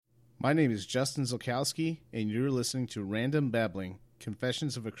My name is Justin Zolkowski, and you're listening to Random Babbling,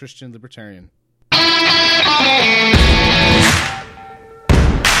 Confessions of a Christian Libertarian.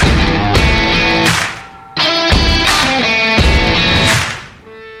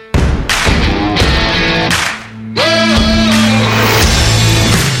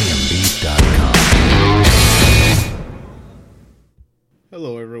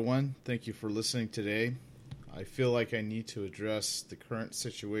 Hello, everyone. Thank you for listening today. I feel like I need to address the current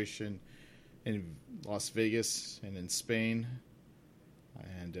situation in Las Vegas and in Spain,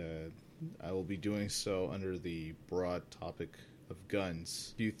 and I will be doing so under the broad topic of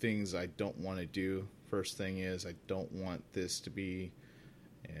guns. A few things I don't want to do. First thing is I don't want this to be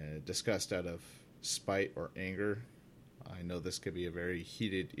discussed out of spite or anger. I know this could be a very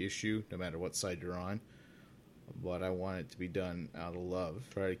heated issue no matter what side you're on, but I want it to be done out of love.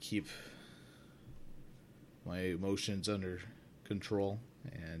 Try to keep my emotions under control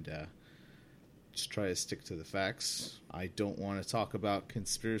and just try to stick to the facts. I don't want to talk about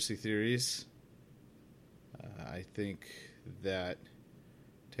conspiracy theories. I think that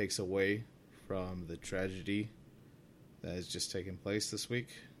takes away from the tragedy that has just taken place this week.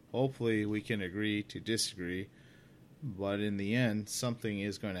 Hopefully we can agree to disagree, but in the end, something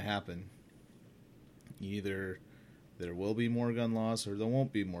is going to happen. Either there will be more gun laws or there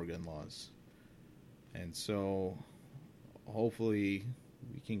won't be more gun laws. And so hopefully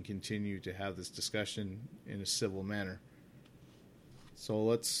we can continue to have this discussion in a civil manner. So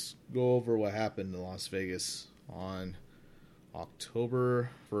let's go over what happened in Las Vegas on October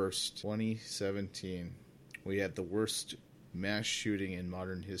 1st, 2017. We had the worst mass shooting in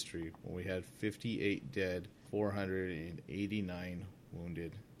modern history when we had 58 dead, 489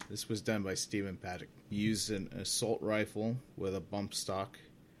 wounded. This was done by Stephen Paddock. He used an assault rifle with a bump stock.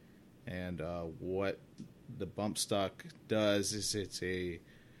 And what the bump stock does is it's an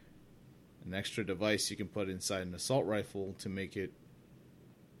extra device you can put inside an assault rifle to make it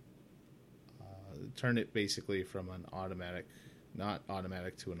turn it basically from an automatic, not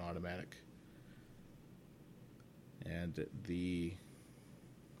automatic, to an automatic. And the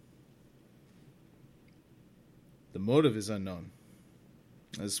motive is unknown.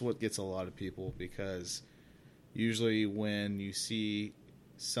 This is what gets a lot of people, because usually when you see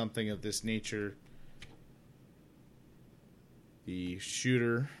something of this nature, the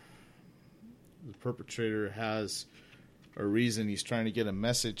shooter, the perpetrator, has a reason. He's trying to get a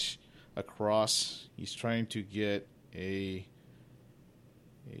message across. He's trying to get a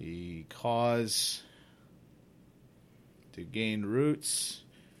cause to gain roots.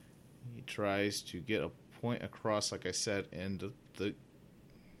 He tries to get a point across, like I said, and this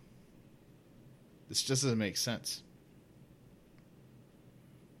just doesn't make sense.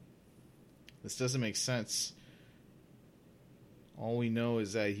 This doesn't make sense. All we know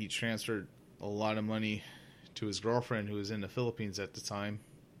is that he transferred a lot of money to his girlfriend, who was in the Philippines at the time,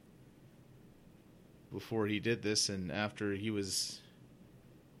 before he did this, and after he was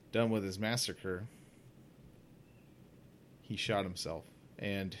done with his massacre, he shot himself.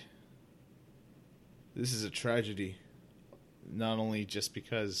 And this is a tragedy, not only just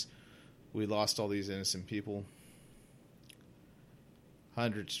because we lost all these innocent people,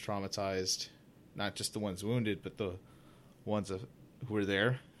 hundreds traumatized, not just the ones wounded, but the ones who were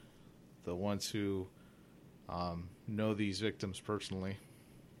there, the ones who know these victims personally.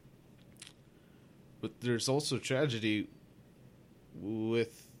 But there's also tragedy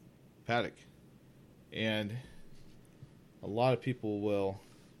with Paddock. And a lot of people will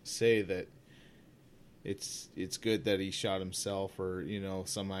say that it's good that he shot himself, or, you know,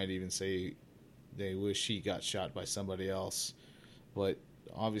 some might even say they wish he got shot by somebody else. But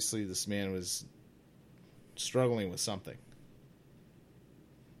obviously this man was struggling with something.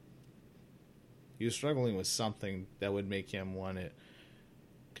 He was struggling with something that would make him want to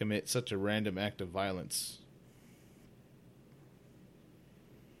commit such a random act of violence.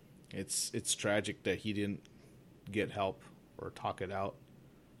 It's tragic that he didn't get help or talk it out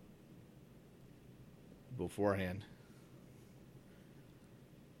beforehand.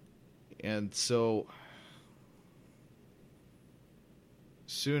 And so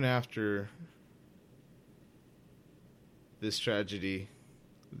soon after this tragedy,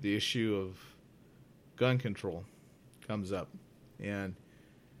 the issue of gun control comes up. And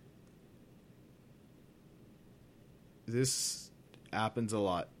this happens a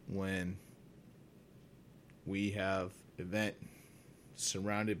lot when we have an event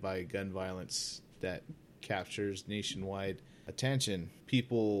surrounded by gun violence that captures nationwide attention.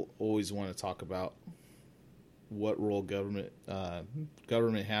 People always want to talk about what role government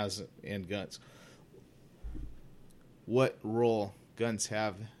has in guns. What role guns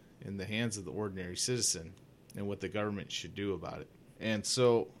have in the hands of the ordinary citizen and what the government should do about it. And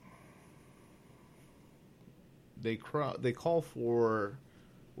so they call for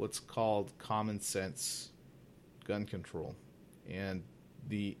what's called common sense gun control. And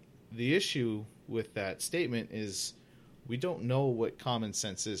the issue with that statement is we don't know what common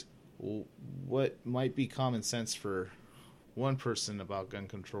sense is. What might be common sense for one person about gun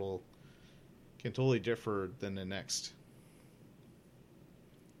control can totally differ than the next.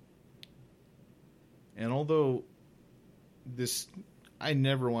 And although I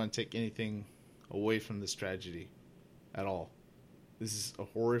never want to take anything away from this tragedy at all. This is a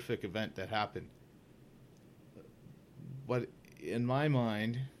horrific event that happened. But in my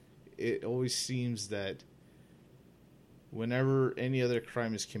mind, it always seems that whenever any other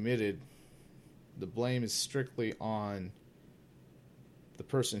crime is committed, the blame is strictly on the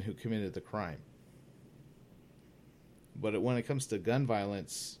person who committed the crime. But when it comes to gun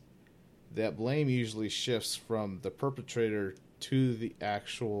violence, that blame usually shifts from the perpetrator to the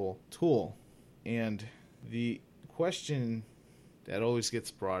actual tool. And the question that always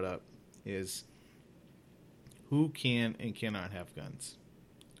gets brought up is who can and cannot have guns?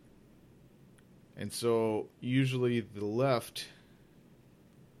 And so usually the left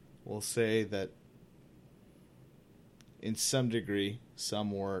will say that in some degree, some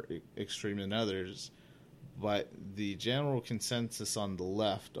more extreme than others, but the general consensus on the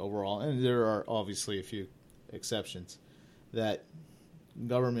left overall, and there are obviously a few exceptions, that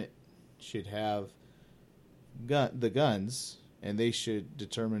government should have the guns, and they should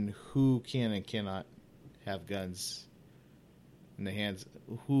determine who can and cannot have guns in the hands,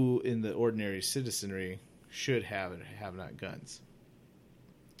 who in the ordinary citizenry should have and have not guns.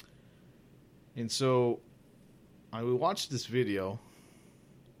 And so I watched this video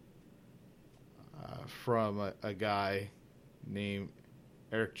from a guy named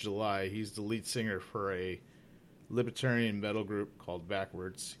Eric July. He's the lead singer for a libertarian metal group called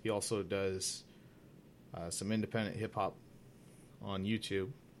Backwards. He also does some independent hip-hop on YouTube.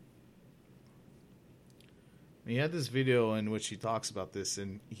 He had this video in which he talks about this,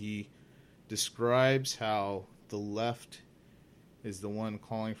 and he describes how the left is the one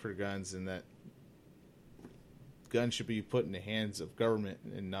calling for guns and that guns should be put in the hands of government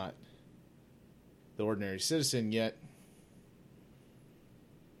and not the ordinary citizen, yet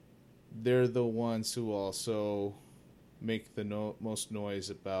they're the ones who also make the most noise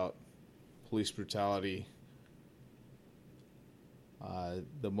about police brutality,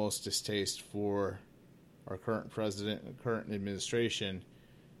 the most distaste for our current president and current administration.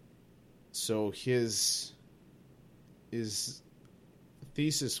 So his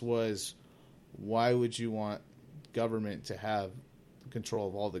thesis was, why would you want government to have control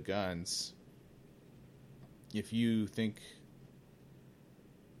of all the guns if you think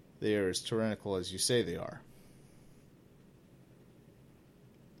they are as tyrannical as you say they are?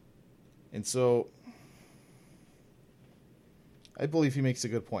 And so I believe he makes a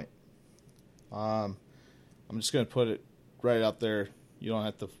good point. I'm just going to put it right out there. You don't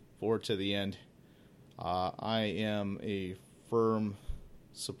have to forward to the end. I am a firm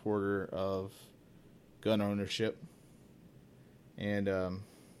supporter of gun ownership, and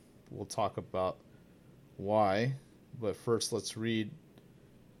we'll talk about why. But first, let's read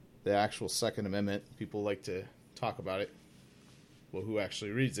the actual Second Amendment. People like to talk about it. Well, who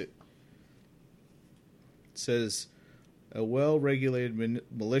actually reads it? It says, a well-regulated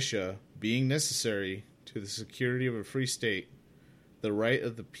militia being necessary to the security of a free state, the right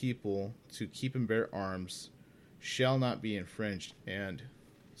of the people to keep and bear arms shall not be infringed. And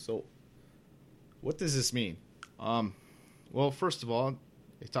so, what does this mean? Well, first of all,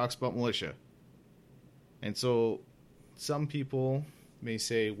 it talks about militia. And so, some people may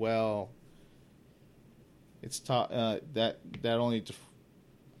say, well, it's that only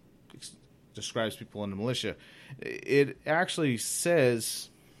describes people in the militia. It actually says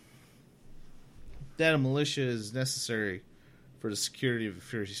that a militia is necessary for the security of a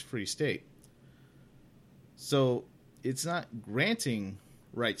free state. So it's not granting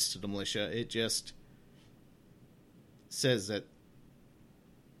rights to the militia. It just says that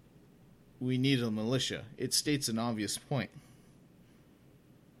we need a militia. It states an obvious point.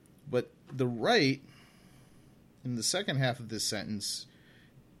 But the right, in the second half of this sentence,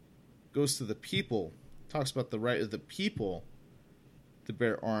 goes to the people, talks about the right of the people to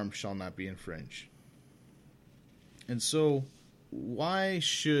bear arms shall not be infringed. And so, why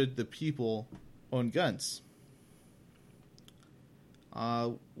should the people own guns?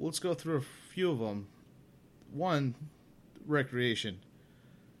 Let's go through a few of them. One, recreation.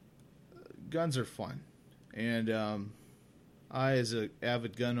 Guns are fun. And I, as an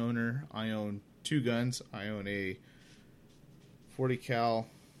avid gun owner, I own 2 guns. I own a 40 cal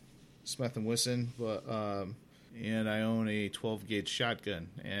Smith & Wesson, and I own a 12 gauge shotgun.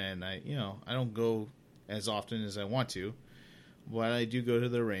 And I don't go as often as I want to, but I do go to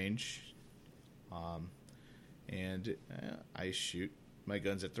the range, and I shoot my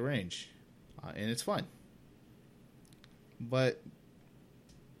guns at the range, and it's fun. But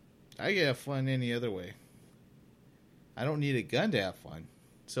I get fun any other way. I don't need a gun to have fun,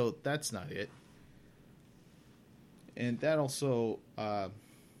 so that's not it. And that also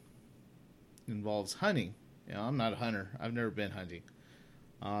involves hunting. I'm not a hunter. I've never been hunting.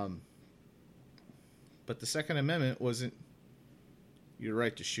 But the Second Amendment wasn't your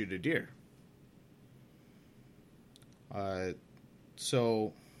right to shoot a deer.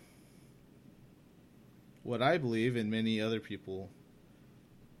 So what I believe, and many other people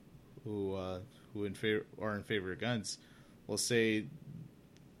who are in favor of guns, will say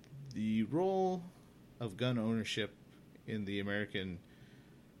the role of gun ownership in the American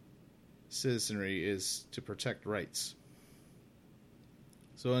citizenry is to protect rights.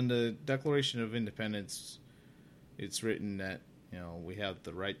 So in the Declaration of Independence, it's written that we have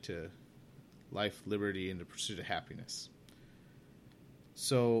the right to life, liberty, and the pursuit of happiness.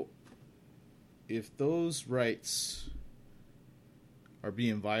 So if those rights are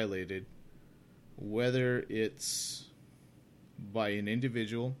being violated, whether it's by an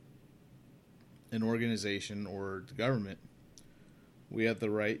individual, an organization, or the government, we have the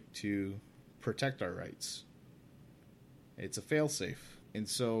right to protect our rights. It's a fail-safe. And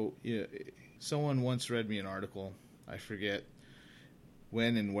so someone once read me an article, I forget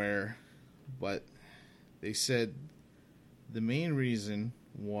when and where, but they said the main reason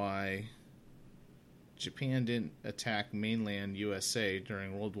why Japan didn't attack mainland USA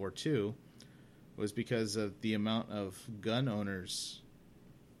during World War II was because of the amount of gun owners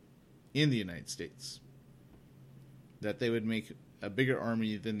in the United States. That they would make a bigger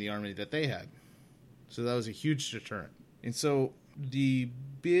army than the army that they had. So that was a huge deterrent. And so the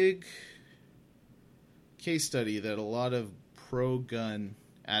big case study that a lot of pro-gun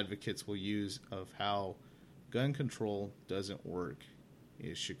advocates will use of how gun control doesn't work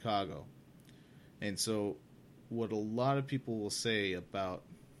is Chicago. And so what a lot of people will say about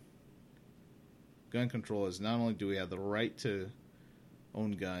gun control is not only do we have the right to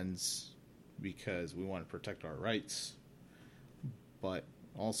own guns because we want to protect our rights, but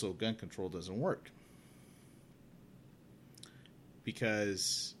also gun control doesn't work.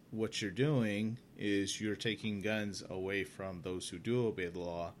 Because what you're doing is you're taking guns away from those who do obey the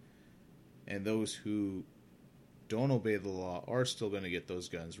law, and those who don't obey the law are still going to get those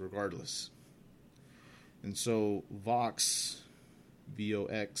guns regardless. And so Vox,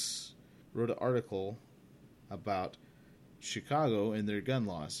 V-O-X, wrote an article about Chicago and their gun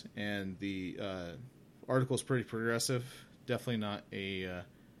laws. And the article is pretty progressive. Definitely not a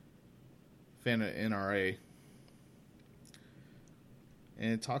fan of NRA.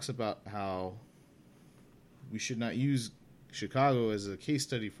 And it talks about how we should not use Chicago as a case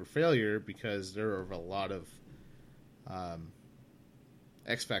study for failure because there are a lot of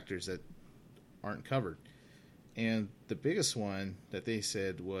X factors that aren't covered. And the biggest one that they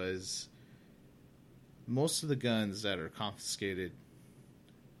said was most of the guns that are confiscated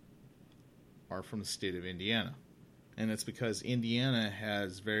are from the state of Indiana. And it's because Indiana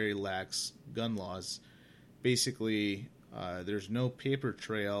has very lax gun laws. Basically, there's no paper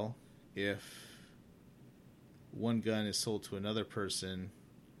trail if one gun is sold to another person,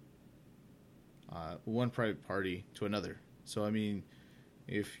 one private party to another. So, I mean,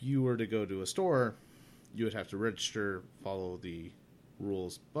 if you were to go to a store, you would have to register, follow the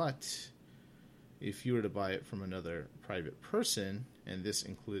rules. But if you were to buy it from another private person, and this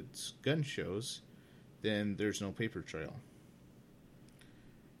includes gun shows, then there's no paper trail.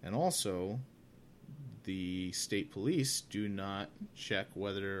 And also, the state police do not check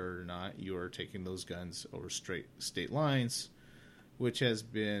whether or not you are taking those guns over straight state lines, which has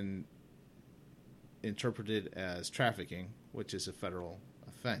been interpreted as trafficking, which is a federal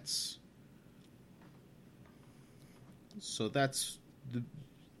offense. So that's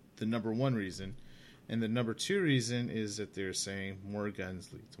the number one reason. And the number two reason is that they're saying more guns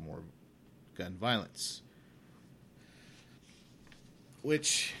lead to more gun violence.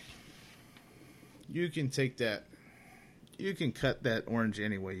 Which, you can take that, you can cut that orange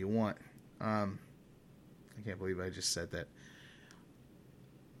any way you want. I can't believe I just said that.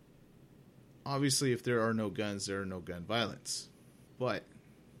 Obviously, if there are no guns, there are no gun violence. But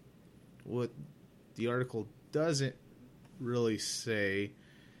what the article doesn't really say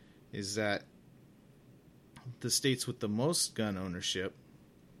is that the states with the most gun ownership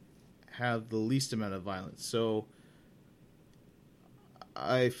have the least amount of violence. So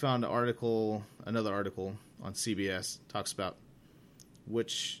I found another article on CBS talks about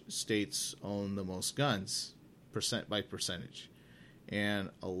which states own the most guns, percent by percentage. And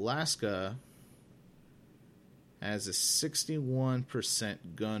Alaska has a 61%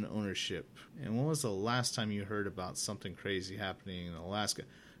 gun ownership. And when was the last time you heard about something crazy happening in Alaska?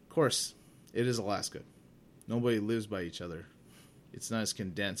 Of course, it is Alaska. Nobody lives by each other. It's not as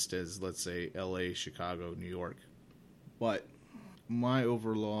condensed as, let's say, LA, Chicago, New York. But my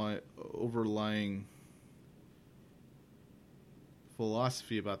overlying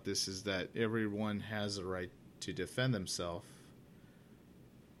philosophy about this is that everyone has a right to defend themselves.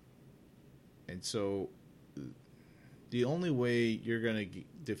 And so the only way you're going to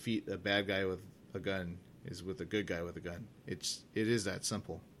defeat a bad guy with a gun is with a good guy with a gun. It is that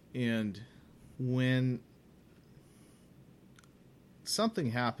simple. And when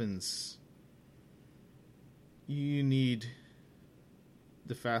something happens, you need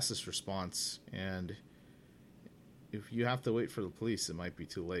the fastest response, and if you have to wait for the police, it might be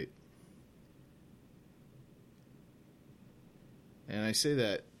too late. And I say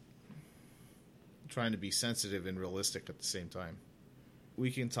that trying to be sensitive and realistic at the same time.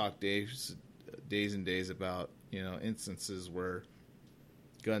 We can talk days and days about, instances where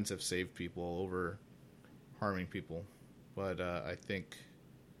guns have saved people over harming people. But I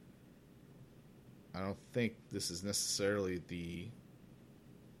don't think this is necessarily the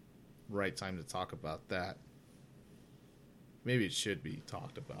right time to talk about that. Maybe it should be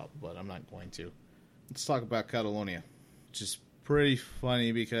talked about, but I'm not going to. Let's talk about Catalonia, which is pretty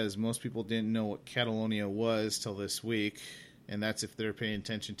funny because most people didn't know what Catalonia was till this week, and that's if they're paying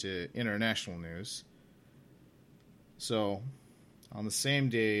attention to international news. So, on the same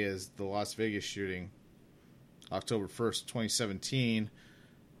day as the Las Vegas shooting, October 1st, 2017,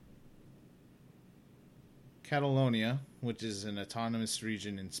 Catalonia, which is an autonomous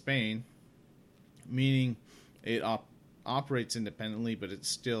region in Spain, meaning it operates independently, but it's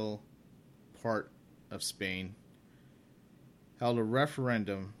still part of Spain, held a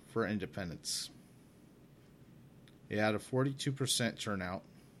referendum for independence. It had a 42% turnout,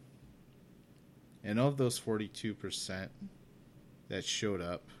 and of those 42% that showed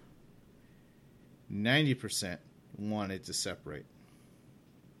up, 90% wanted to separate.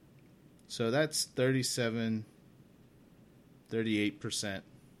 So that's 38%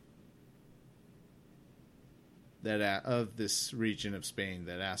 that of this region of Spain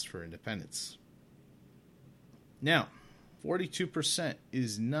that asked for independence. Now, 42%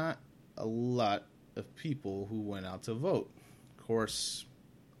 is not a lot of people who went out to vote. Of course,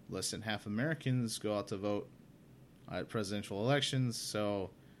 less than half Americans go out to vote at presidential elections, so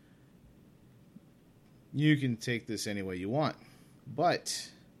you can take this any way you want. But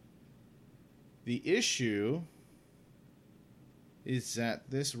the issue is that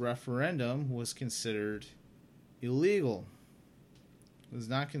this referendum was considered illegal. It was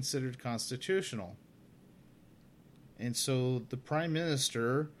not considered constitutional. And so the Prime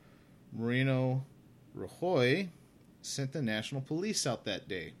Minister, Mariano Rajoy, sent the National Police out that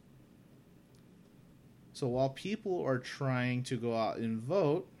day. So while people are trying to go out and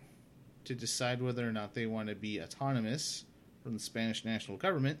vote to decide whether or not they want to be autonomous from the Spanish national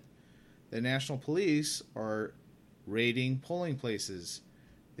government, the National Police are raiding polling places.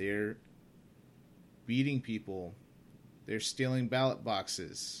 They're beating people. They're stealing ballot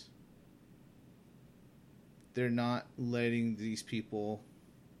boxes. They're not letting these people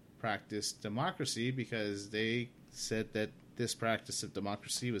practice democracy because they said that this practice of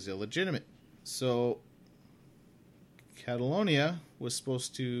democracy was illegitimate. So Catalonia was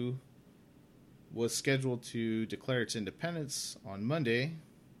scheduled to declare its independence on Monday,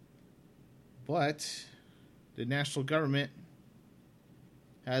 but the national government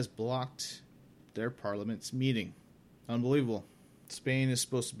has blocked their parliament's meeting. Unbelievable. Spain is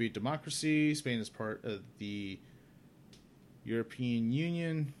supposed to be a democracy. Spain is part of the European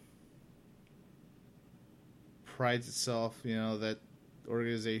Union. Prides itself, that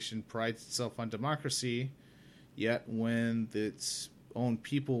organization prides itself on democracy. Yet when its own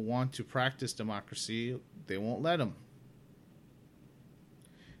people want to practice democracy, they won't let them.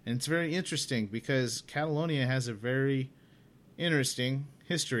 And it's very interesting because Catalonia has a very interesting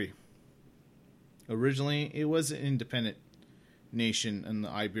history. Originally, it was an independent nation in the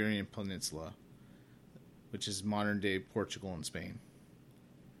Iberian Peninsula, which is modern-day Portugal and Spain.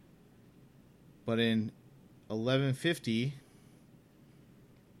 But in 1150,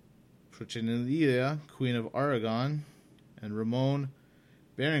 Prochainilla, Queen of Aragon, and Ramon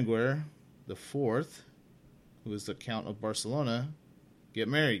Berenguer IV who is the Count of Barcelona, get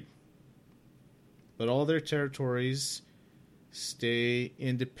married. But all their territories stay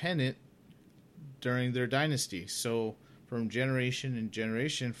independent during their dynasty. So from generation and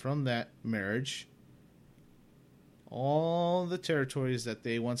generation from that marriage, all the territories that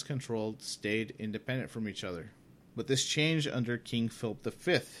they once controlled stayed independent from each other. But this changed under King Philip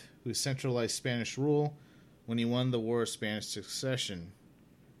V, who centralized Spanish rule when he won the War of Spanish Succession.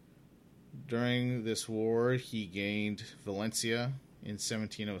 During this war, he gained Valencia in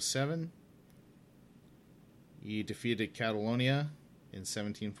 1707. He defeated Catalonia in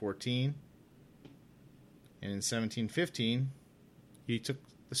 1714. And in 1715, he took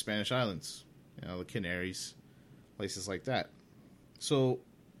the Spanish islands, the Canaries, places like that. So,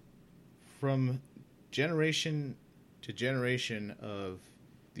 from generation to generation of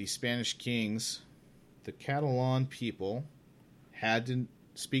the Spanish kings, the Catalan people had to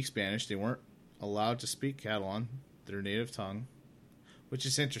speak Spanish. They weren't allowed to speak Catalan, their native tongue, which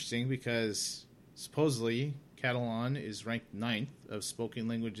is interesting because supposedly Catalan is ranked 9th of spoken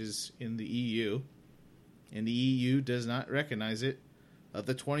languages in the EU, and the EU does not recognize it of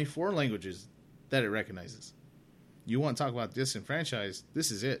the 24 languages that it recognizes. You want to talk about disenfranchised,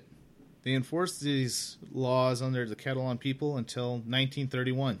 this is it. They enforced these laws under the Catalan people until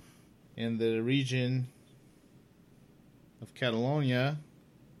 1931. In the region of Catalonia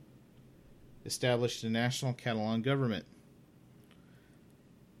established a national Catalan government.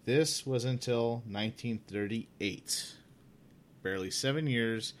 This was until 1938, barely 7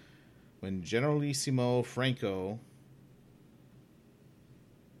 years, when Generalissimo Franco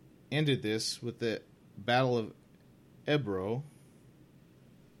ended this with the Battle of Ebro,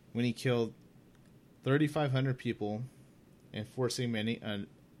 when he killed 3,500 people and forcing many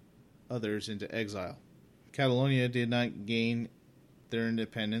others into exile. Catalonia did not gain their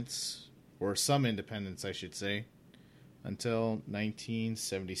independence, or some independence, I should say, until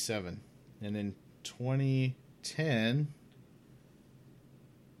 1977. And in 2010,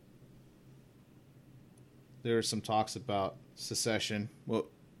 there were some talks about secession. Well,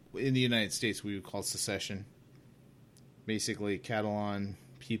 in the United States, we would call secession. Basically, Catalan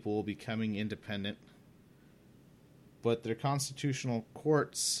people becoming independent. But their constitutional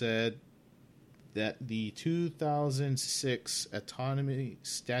court said that the 2006 autonomy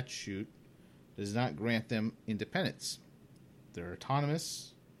statute does not grant them independence. They're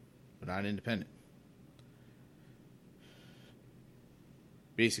autonomous, but not independent.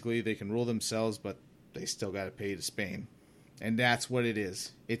 Basically, they can rule themselves, but they still got to pay to Spain. And that's what it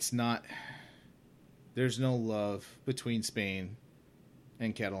is. It's not... There's no love between Spain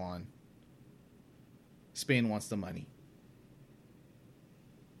and Catalan. Spain wants the money.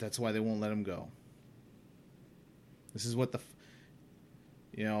 That's why they won't let them go. This is what a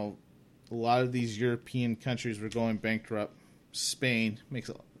lot of these European countries were going bankrupt. Spain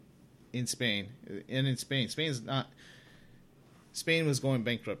was going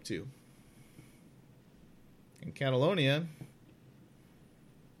bankrupt too. And Catalonia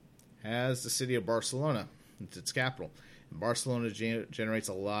has the city of Barcelona. It's its capital. And Barcelona generates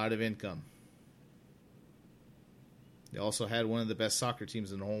a lot of income. They also had one of the best soccer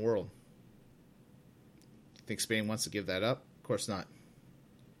teams in the whole world. Think Spain wants to give that up? Of course not.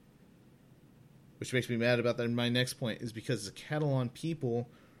 Which makes me mad about that. My next point is because the Catalan people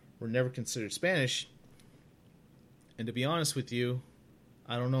were never considered Spanish. And to be honest with you,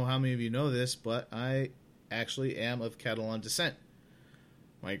 I don't know how many of you know this, but I actually am of Catalan descent.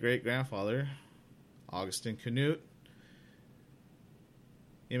 My great-grandfather, Augustin Canut,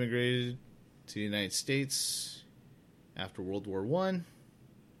 immigrated to the United States after World War I. And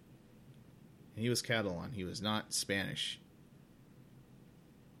he was Catalan. He was not Spanish.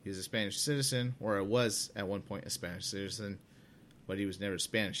 He was a Spanish citizen, or I was at one point a Spanish citizen, but he was never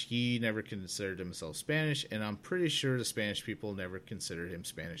Spanish. He never considered himself Spanish, and I'm pretty sure the Spanish people never considered him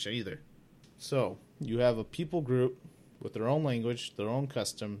Spanish either. So, you have a people group with their own language, their own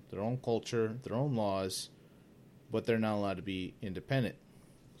custom, their own culture, their own laws, but they're not allowed to be independent.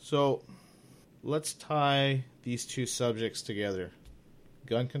 So, let's tie these two subjects together.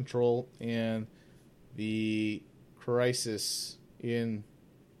 Gun control and the crisis in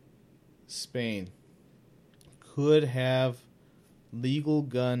Spain. Could have legal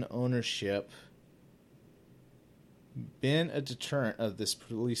gun ownership been a deterrent of this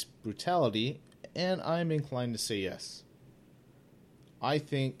police brutality? And I'm inclined to say yes. I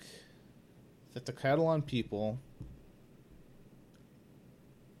think that the Catalan people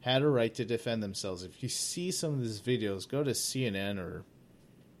had a right to defend themselves. If you see some of these videos, go to CNN or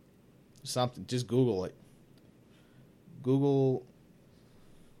something. Just Google it. Google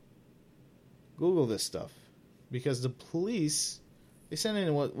this stuff. because the police, they sent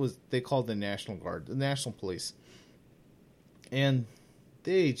in what was they called the National Guard, the National Police, and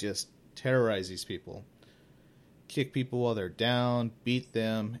they just terrorize these people, kick people while they're down, beat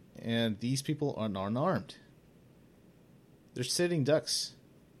them, and these people are unarmed. They're sitting ducks.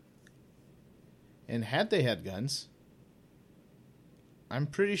 And had they had guns, I'm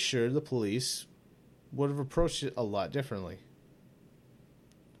pretty sure the police would have approached it a lot differently.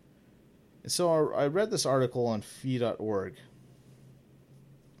 And so I read this article on fee.org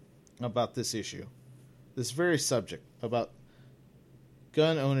about this issue, this very subject, about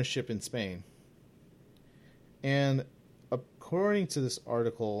gun ownership in Spain. And according to this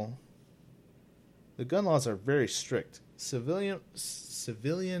article, the gun laws are very strict.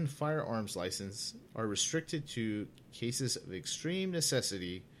 Civilian firearms license are restricted to cases of extreme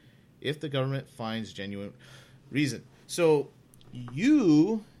necessity if the government finds genuine reason. So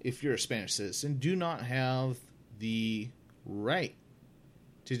you, if you're a Spanish citizen, do not have the right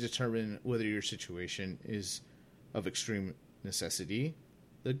to determine whether your situation is of extreme necessity.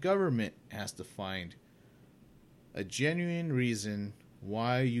 The government has to find a genuine reason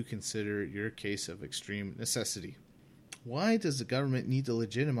why you consider your case of extreme necessity. Why does the government need to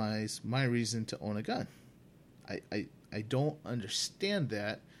legitimize my reason to own a gun? I don't understand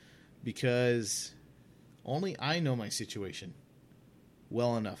that, because only I know my situation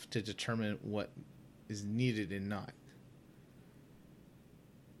well enough to determine what is needed and not.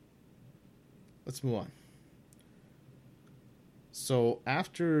 Let's move on. So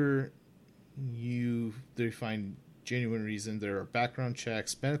after they find genuine reason, there are background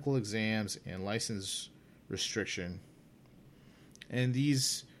checks, medical exams, and license restriction. And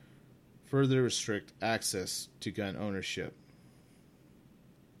these further restrict access to gun ownership.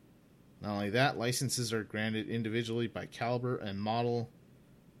 Not only that, licenses are granted individually by caliber and model,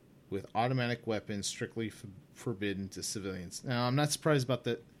 with automatic weapons strictly forbidden to civilians. Now, I'm not surprised about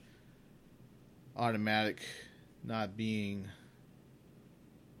the automatic not being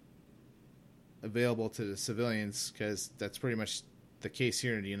available to the civilians, because that's pretty much the case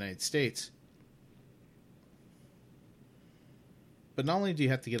here in the United States. But not only do you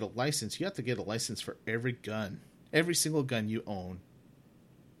have to get a license, you have to get a license for every gun. Every single gun you own,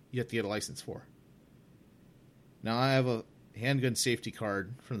 you have to get a license for. Now, I have a handgun safety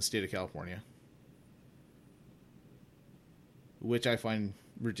card from the state of California, which I find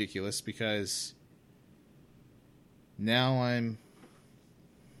ridiculous, because now I'm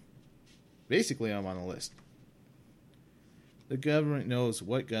on a list. The government knows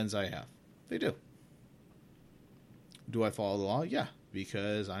what guns I have. They do. Do I follow the law? Yeah,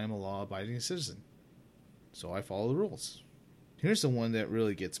 because I am a law-abiding citizen. So I follow the rules. Here's the one that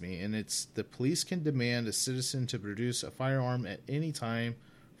really gets me, and it's: the police can demand a citizen to produce a firearm at any time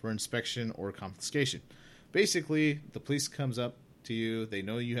for inspection or confiscation. Basically, the police comes up to you. They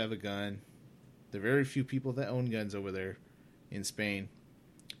know you have a gun. There are very few people that own guns over there in Spain.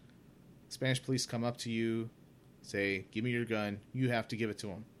 Spanish police come up to you, say, "Give me your gun." You have to give it to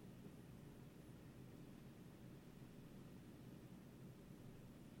them.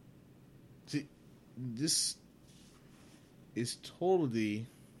 See, this is totally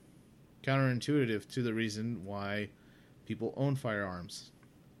counterintuitive to the reason why people own firearms.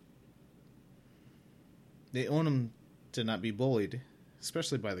 They own them to not be bullied,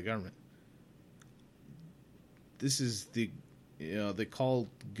 especially by the government. This is they call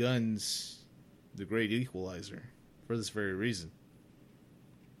guns the great equalizer for this very reason.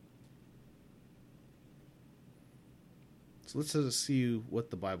 So let's see what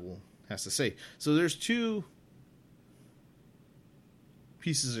the Bible has to say. So there's two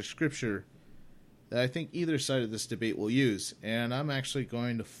pieces of scripture that I think either side of this debate will use, and I'm actually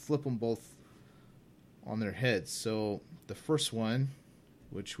going to flip them both on their heads. So the first one,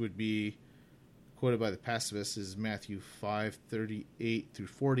 which would be quoted by the pacifist, is Matthew 5:38 through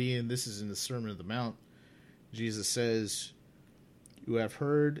 40, and this is in the Sermon on the Mount. Jesus says, "You have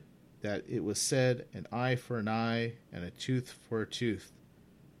heard that it was said, an eye for an eye and a tooth for a tooth.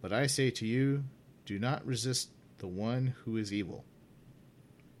 But I say to you, do not resist the one who is evil.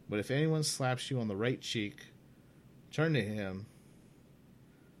 But if anyone slaps you on the right cheek, turn to him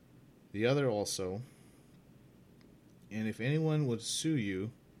the other also. And if anyone would sue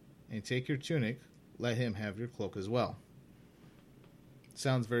you and take your tunic, let him have your cloak as well."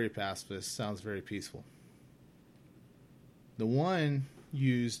 Sounds very pacifist, sounds very peaceful. The one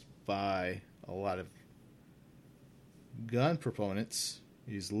used by a lot of gun proponents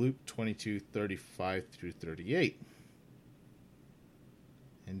is Luke 22:35 through 38.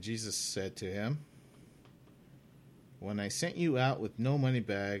 And Jesus said to him, "When I sent you out with no money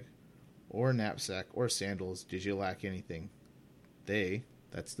bag or knapsack, or sandals, did you lack anything? They,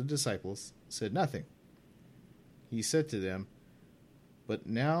 that's the disciples, said nothing. He said to them, but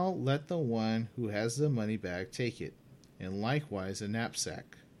now let the one who has the money bag take it, and likewise a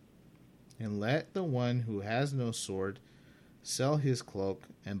knapsack. And let the one who has no sword sell his cloak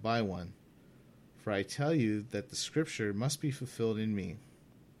and buy one. For I tell you that the scripture must be fulfilled in me.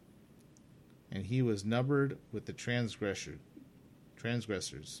 And he was numbered with the transgressors.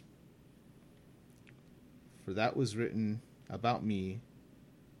 For that was written about me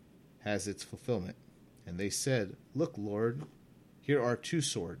has its fulfillment. And they said, look, Lord, here are 2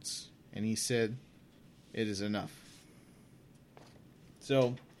 swords. And he said, it is enough.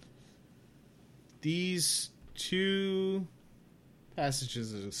 So, these 2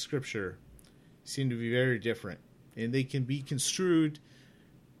 passages of Scripture seem to be very different. And they can be construed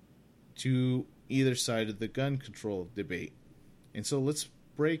to either side of the gun control debate. And so let's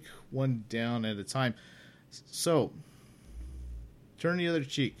break one down at a time. So, turn the other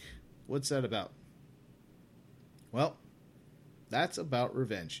cheek. What's that about? Well, that's about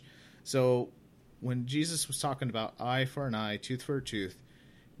revenge. So, when Jesus was talking about eye for an eye, tooth for a tooth,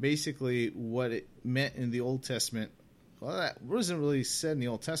 basically what it meant in the Old Testament, well, that wasn't really said in the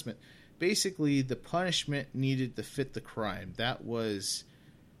Old Testament. Basically, the punishment needed to fit the crime. That was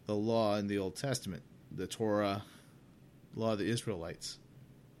the law in the Old Testament, the Torah, law of the Israelites.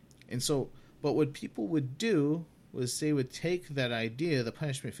 And so, but what people would do was they would take that idea, the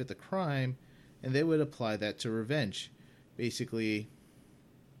punishment fit the crime, and they would apply that to revenge. Basically,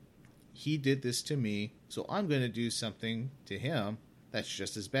 he did this to me, so I'm going to do something to him that's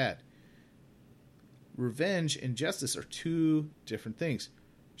just as bad. Revenge and justice are 2 different things.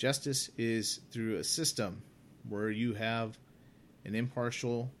 Justice is through a system where you have an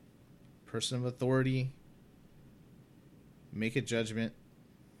impartial person of authority make a judgment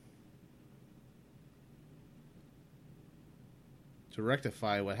to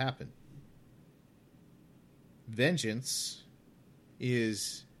rectify what happened. Vengeance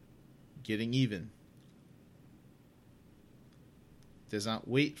is getting even. Does not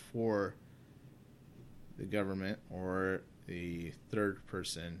wait for the government or the third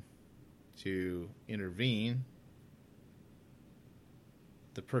person to intervene.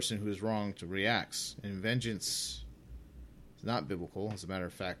 The person who is wronged reacts. And vengeance is not biblical. As a matter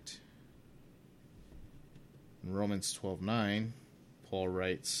of fact, in Romans 12:9, Paul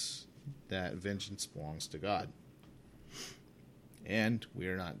writes that vengeance belongs to God. And we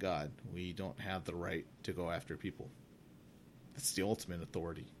are not God. We don't have the right to go after people. That's the ultimate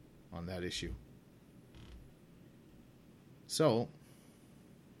authority on that issue. So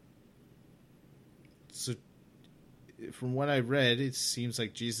from what I've read, it seems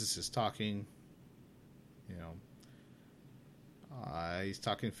like Jesus is talking, he's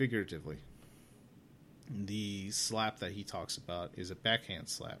talking figuratively. The slap that he talks about is a backhand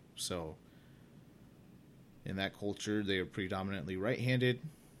slap. So in that culture, they are predominantly right-handed.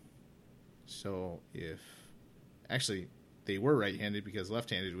 So they were right-handed because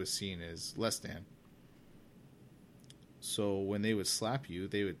left-handed was seen as less than. So when they would slap you,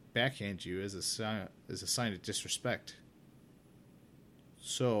 they would backhand you as a sign of disrespect.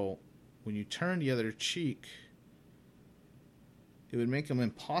 So when you turn the other cheek, it would make them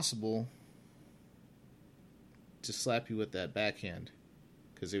impossible to slap you with that backhand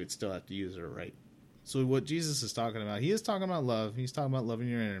because they would still have to use their right. So what Jesus is talking about, he is talking about love. He's talking about loving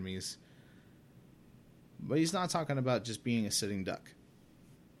your enemies. But he's not talking about just being a sitting duck.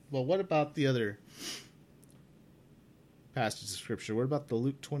 Well, what about the other passage of Scripture? What about the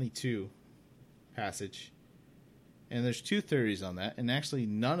Luke 22 passage? And there's 2 theories on that, and actually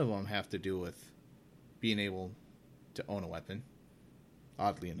none of them have to do with being able to own a weapon,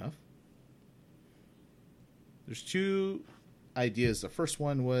 oddly enough. There's 2 ideas. The first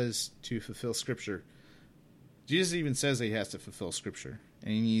one was to fulfill Scripture. Jesus even says that he has to fulfill Scripture.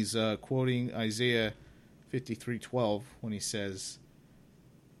 And he's quoting Isaiah 53:12 when he says,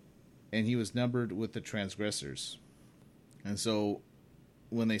 and he was numbered with the transgressors. And so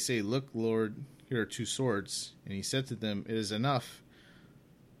when they say, look, Lord, here are 2 swords, and he said to them, it is enough.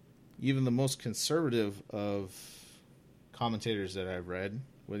 Even the most conservative of commentators that I've read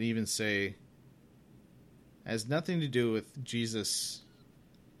would even say, has nothing to do with Jesus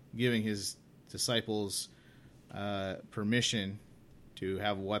giving his disciples permission to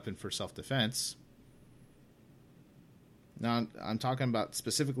have a weapon for self-defense. Now, I'm talking about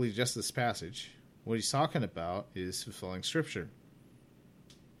specifically just this passage. What he's talking about is fulfilling Scripture.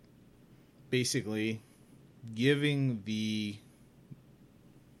 Basically, giving the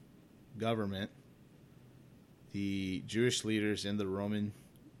government, the Jewish leaders and the Roman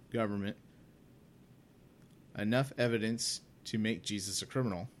government, enough evidence to make Jesus a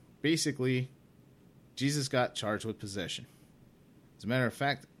criminal. Basically, Jesus got charged with possession. As a matter of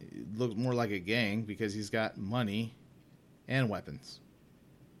fact, it looks more like a gang because he's got money and weapons.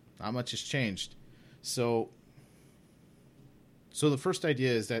 Not much has changed. So the first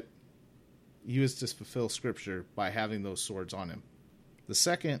idea is that he was to fulfill Scripture by having those swords on him. The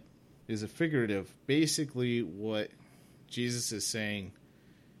second is a figurative. Basically, what Jesus is saying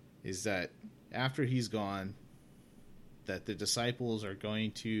is that after he's gone, that the disciples are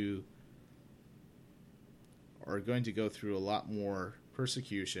going to go through a lot more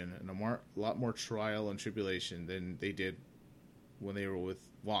persecution and a lot more trial and tribulation than they did when they were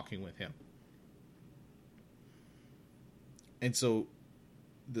walking with him. And so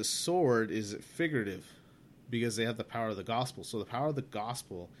the sword is figurative because they have the power of the gospel. So the power of the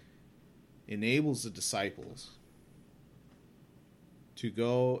gospel enables the disciples to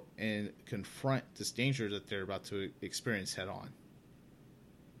go and confront this danger that they're about to experience head on.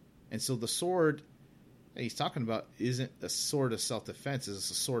 And so the sword that he's talking about isn't a sword of self-defense,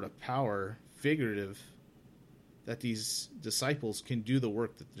 it's a sword of power, figurative, that these disciples can do the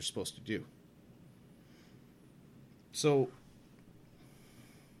work that they're supposed to do. So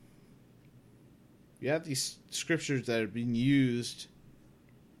you have these scriptures that are being used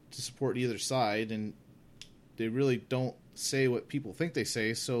to support either side, and they really don't say what people think they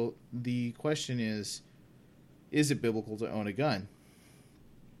say. So the question is it biblical to own a gun?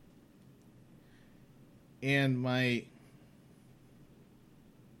 And my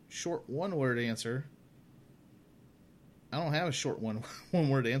short one-word answer, I don't have a short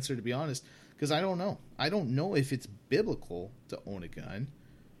one-word answer, to be honest, because I don't know. I don't know if it's biblical to own a gun,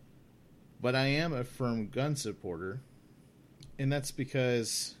 but I am a firm gun supporter, and that's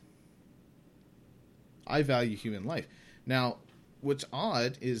because I value human life. Now, what's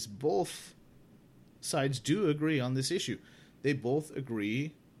odd is both sides do agree on this issue. They both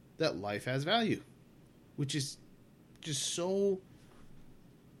agree that life has value, which is just so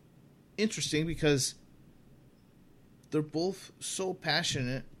interesting because they're both so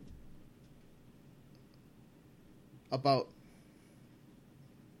passionate about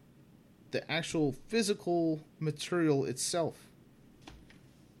the actual physical material itself.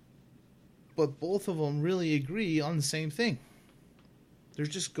 But both of them really agree on the same thing. They're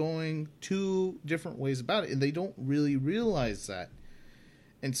just going two different ways about it, and they don't really realize that.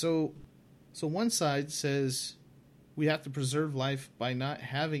 And so one side says we have to preserve life by not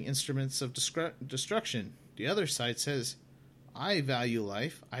having instruments of destruction. The other side says, I value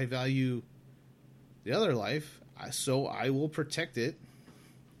life. I value the other life, so I will protect it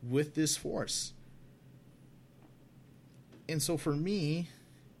with this force. And so for me,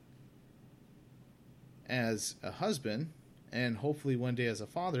 as a husband, and hopefully one day as a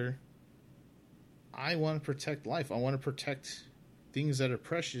father, I want to protect life. I want to protect things that are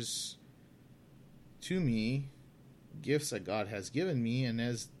precious to me, gifts that God has given me, and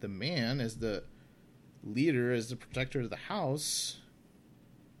as the man, as the leader, as the protector of the house,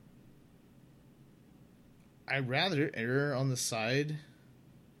 I'd rather err on the side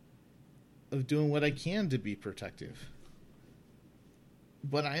of doing what I can to be protective.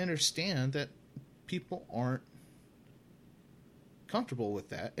 But I understand that people aren't comfortable with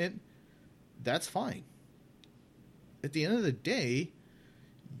that, and that's fine. At the end of the day,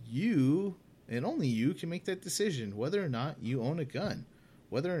 you, and only you, can make that decision whether or not you own a gun,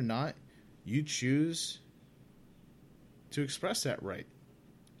 whether or not you choose to express that right.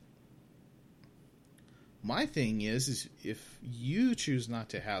 My thing is if you choose not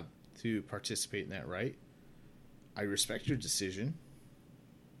to have to participate in that right, I respect your decision,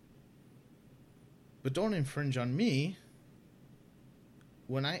 but don't infringe on me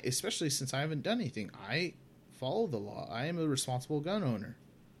especially since I haven't done anything. I follow the law. I am a responsible gun owner.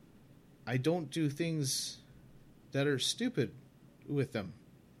 I don't do things that are stupid with them.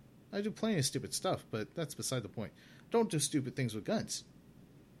 I do plenty of stupid stuff, but that's beside the point. Don't do stupid things with guns.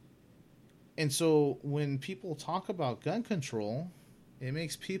 And so when people talk about gun control, it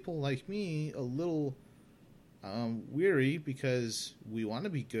makes people like me a little weary because we want to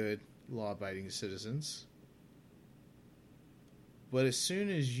be good, law-abiding citizens. But as soon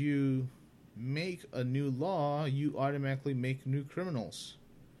as you make a new law, you automatically make new criminals.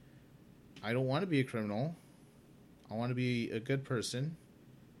 I don't want to be a criminal. I want to be a good person.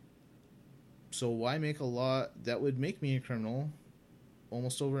 So why make a law that would make me a criminal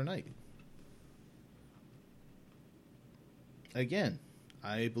almost overnight? Again,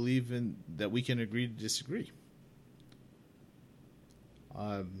 I believe in that we can agree to disagree.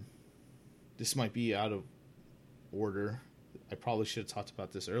 This might be out of order. I probably should have talked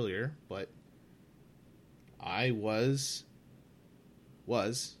about this earlier, but I was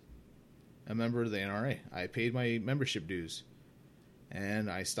a member of the NRA. I paid my membership dues, and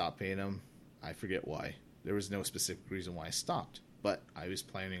I stopped paying them. I forget why. There was no specific reason why I stopped, but I was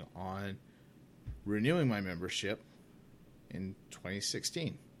planning on renewing my membership in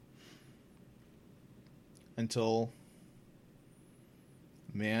 2016 until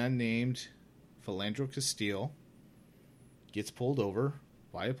a man named Philandro Castile gets pulled over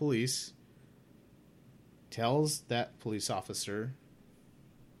by a police, tells that police officer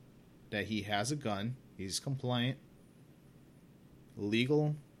that he has a gun, he's compliant,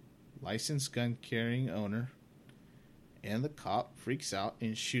 legal, licensed gun carrying owner, and the cop freaks out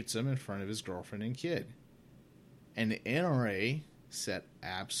and shoots him in front of his girlfriend and kid. And the NRA said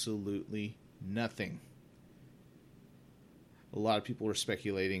absolutely nothing. A lot of people were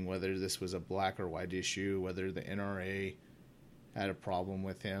speculating whether this was a black or white issue, whether the NRA had a problem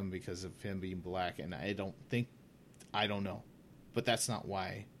with him because of him being black, and I don't know. But that's not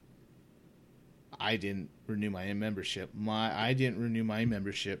why I didn't renew my membership. I didn't renew my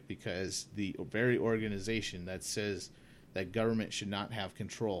membership because the very organization that says that government should not have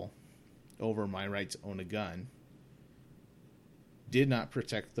control over my right to own a gun did not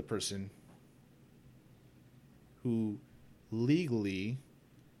protect the person who legally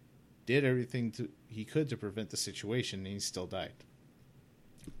did everything he could to prevent the situation, and he still died.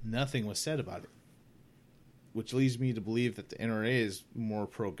 Nothing was said about it, which leads me to believe that the NRA is more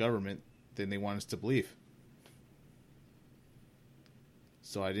pro-government than they want us to believe.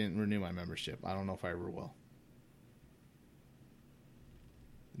 So I didn't renew my membership. I don't know if I ever will.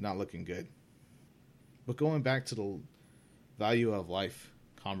 Not looking good. But going back to the value of life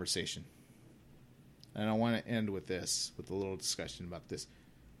conversation, and I want to end with this, with a little discussion about this.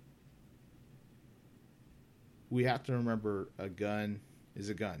 We have to remember a gun is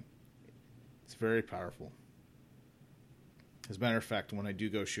a gun. It's very powerful. As a matter of fact, when I do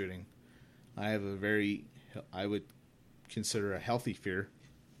go shooting, I have I would consider a healthy fear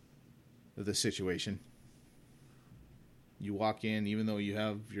of the situation. You walk in, even though you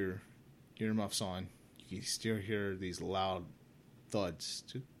have your earmuffs on, you can still hear these loud thuds,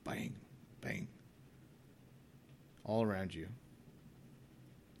 just bang, bang, all around you.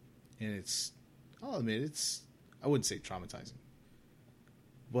 And I'll admit, I wouldn't say traumatizing,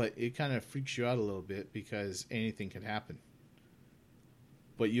 but it kind of freaks you out a little bit because anything can happen.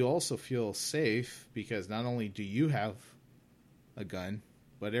 But you also feel safe because not only do you have a gun,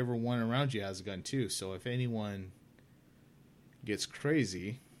 but everyone around you has a gun too. So if anyone gets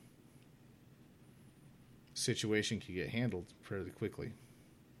crazy, the situation can get handled fairly quickly.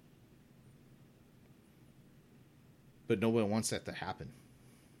 But nobody wants that to happen.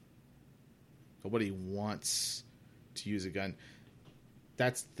 Nobody wants to use a gun.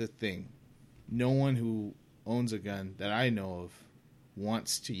 That's the thing. No one who owns a gun that I know of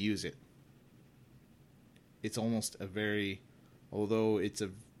wants to use it. It's almost although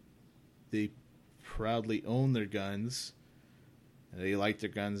they proudly own their guns, and they like their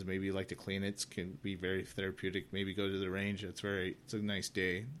guns, maybe like to clean it, can be very therapeutic, maybe go to the range, it's a nice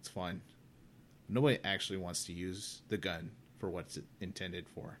day, it's fun. Nobody actually wants to use the gun for what it's intended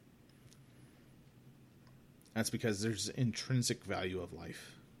for. That's because there's intrinsic value of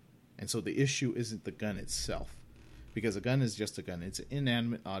life. And so the issue isn't the gun itself. Because a gun is just a gun. It's an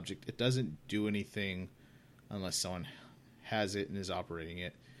inanimate object. It doesn't do anything unless someone has it and is operating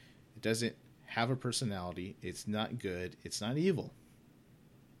it. It doesn't have a personality. It's not good. It's not evil.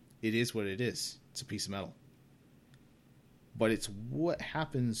 It is what it is. It's a piece of metal. But it's what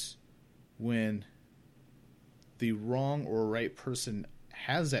happens when the wrong or right person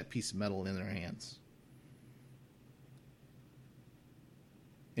has that piece of metal in their hands.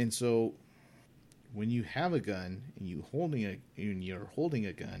 And so when you have a gun and you're holding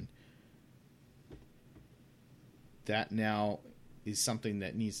a gun, that now is something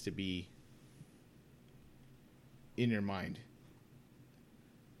that needs to be in your mind.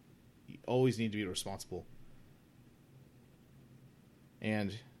 You always need to be responsible.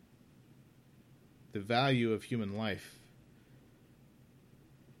 And the value of human life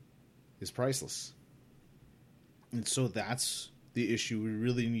is priceless. And so that's the issue we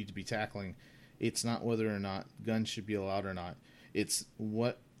really need to be tackling. It's not whether or not guns should be allowed or not. It's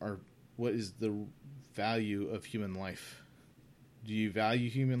what is the value of human life? Do you value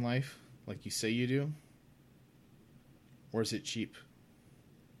human life like you say you do? Or is it cheap?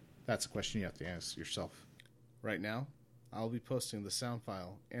 That's a question you have to ask yourself. Right now, I'll be posting the sound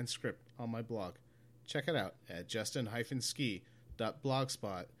file and script on my blog. Check it out at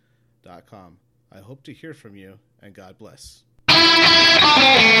justin-ski.blogspot.com. I hope to hear from you, and God bless.